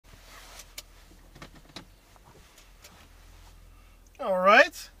All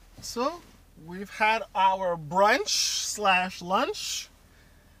right, so we've had our brunch slash lunch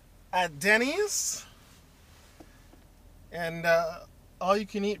at Denny's, and all you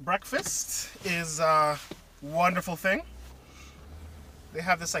can eat breakfast is a wonderful thing. They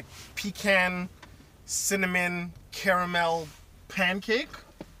have this like pecan, cinnamon, caramel pancake,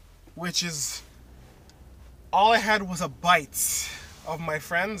 which is all I had was a bite of my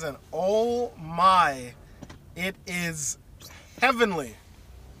friends, and oh my, it is heavenly.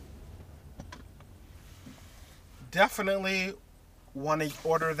 Definitely want to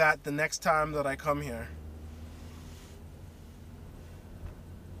order that the next time that I come here.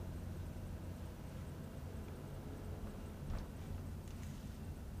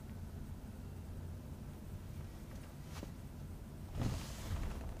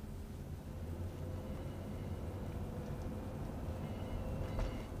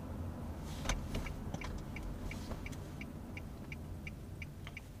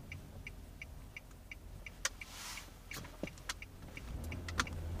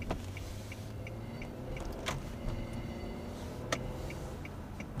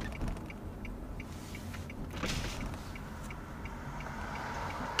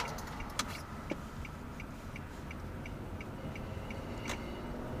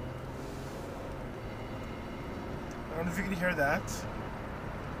 I don't know if you can hear that.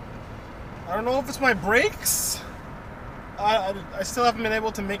 I don't know if it's my brakes. I still haven't been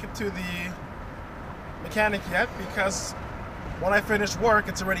able to make it to the mechanic yet because when I finish work,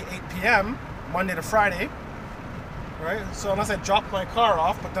 it's already 8 p.m. Monday to Friday. Right? So unless I drop my car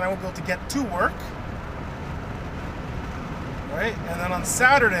off, but then I won't be able to get to work. Right? And then on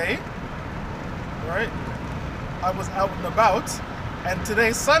Saturday, right, I was out and about, and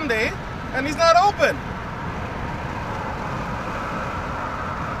today's Sunday, and he's not open.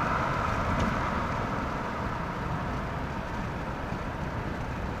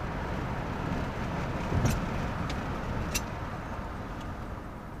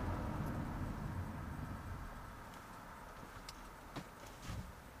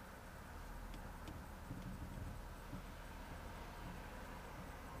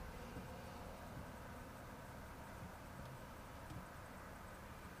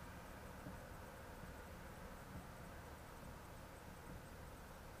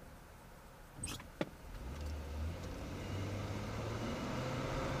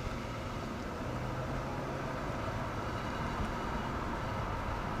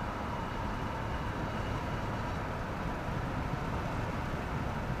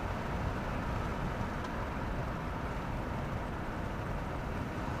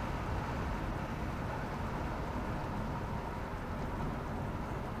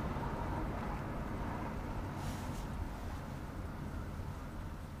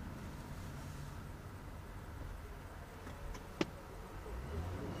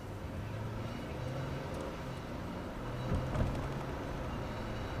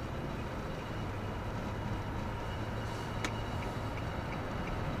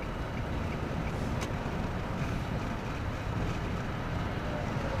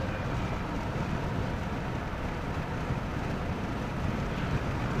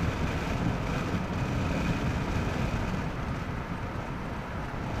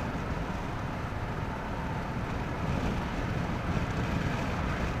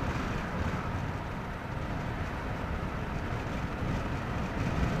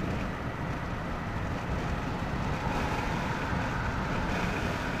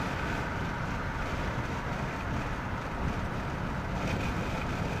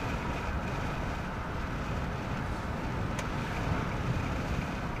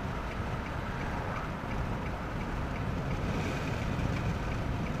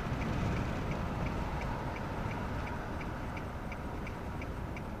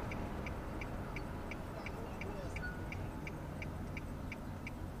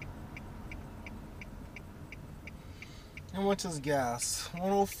 How much is gas?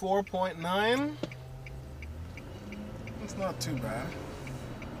 104.9? It's not too bad.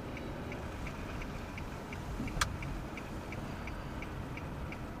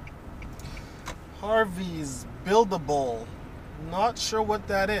 Harvey's Buildable. Not sure what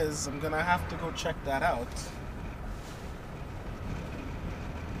that is. I'm gonna have to go check that out.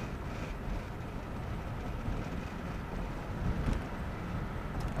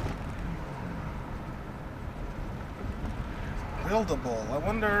 Buildable. I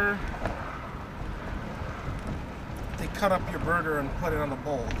wonder if they cut up your burger and put it on a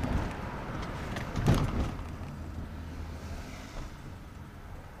bowl.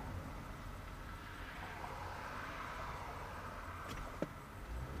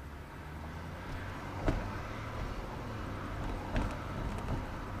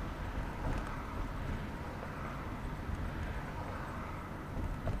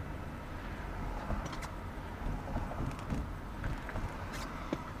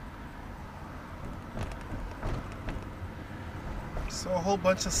 So a whole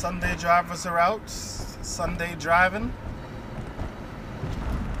bunch of Sunday drivers are out, Sunday driving.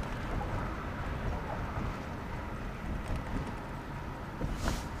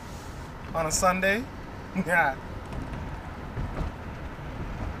 On a Sunday. Yeah.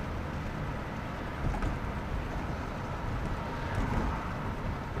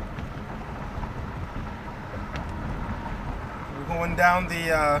 We're going down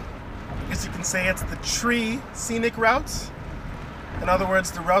the, I guess you can say it's the tree scenic route. In other words,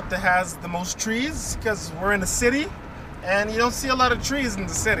 the route that has the most trees, because we're in the city and you don't see a lot of trees in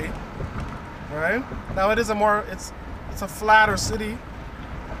the city. Right? Now it is it's a flatter city.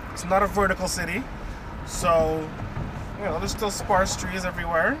 It's not a vertical city. So, you know, there's still sparse trees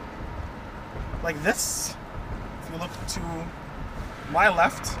everywhere. Like this. If you look to my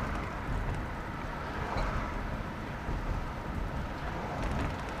left.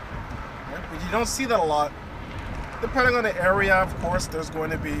 Right? But you don't see that a lot. Depending on the area, of course, there's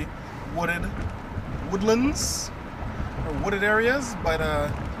going to be woodlands or wooded areas, but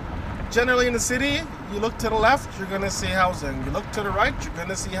generally in the city, you look to the left, you're going to see housing. You look to the right, you're going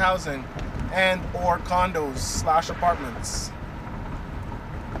to see housing and or condos / apartments,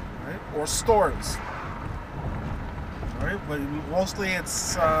 right? Or stores, right? But mostly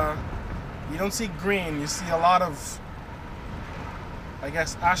it's you don't see green. You see a lot of, I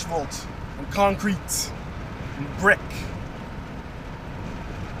guess, asphalt and concrete. Brick.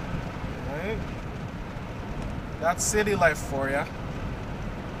 Right? That's city life for you.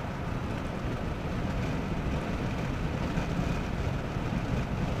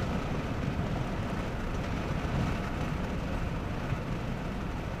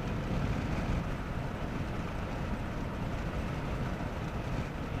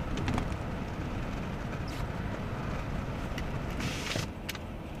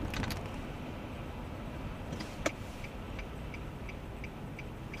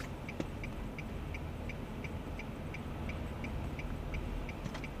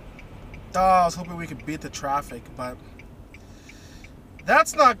 Oh, I was hoping we could beat the traffic, but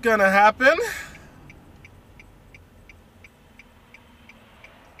that's not gonna happen.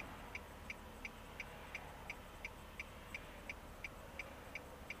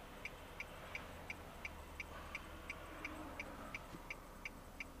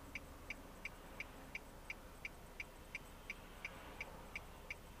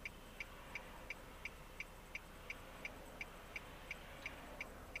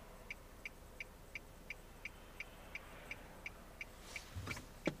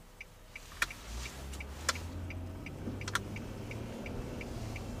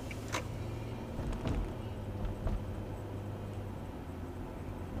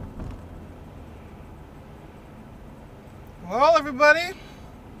 Well, everybody,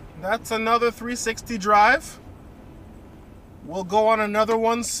 that's another 360 drive. We'll go on another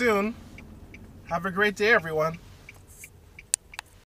one soon. Have a great day, everyone.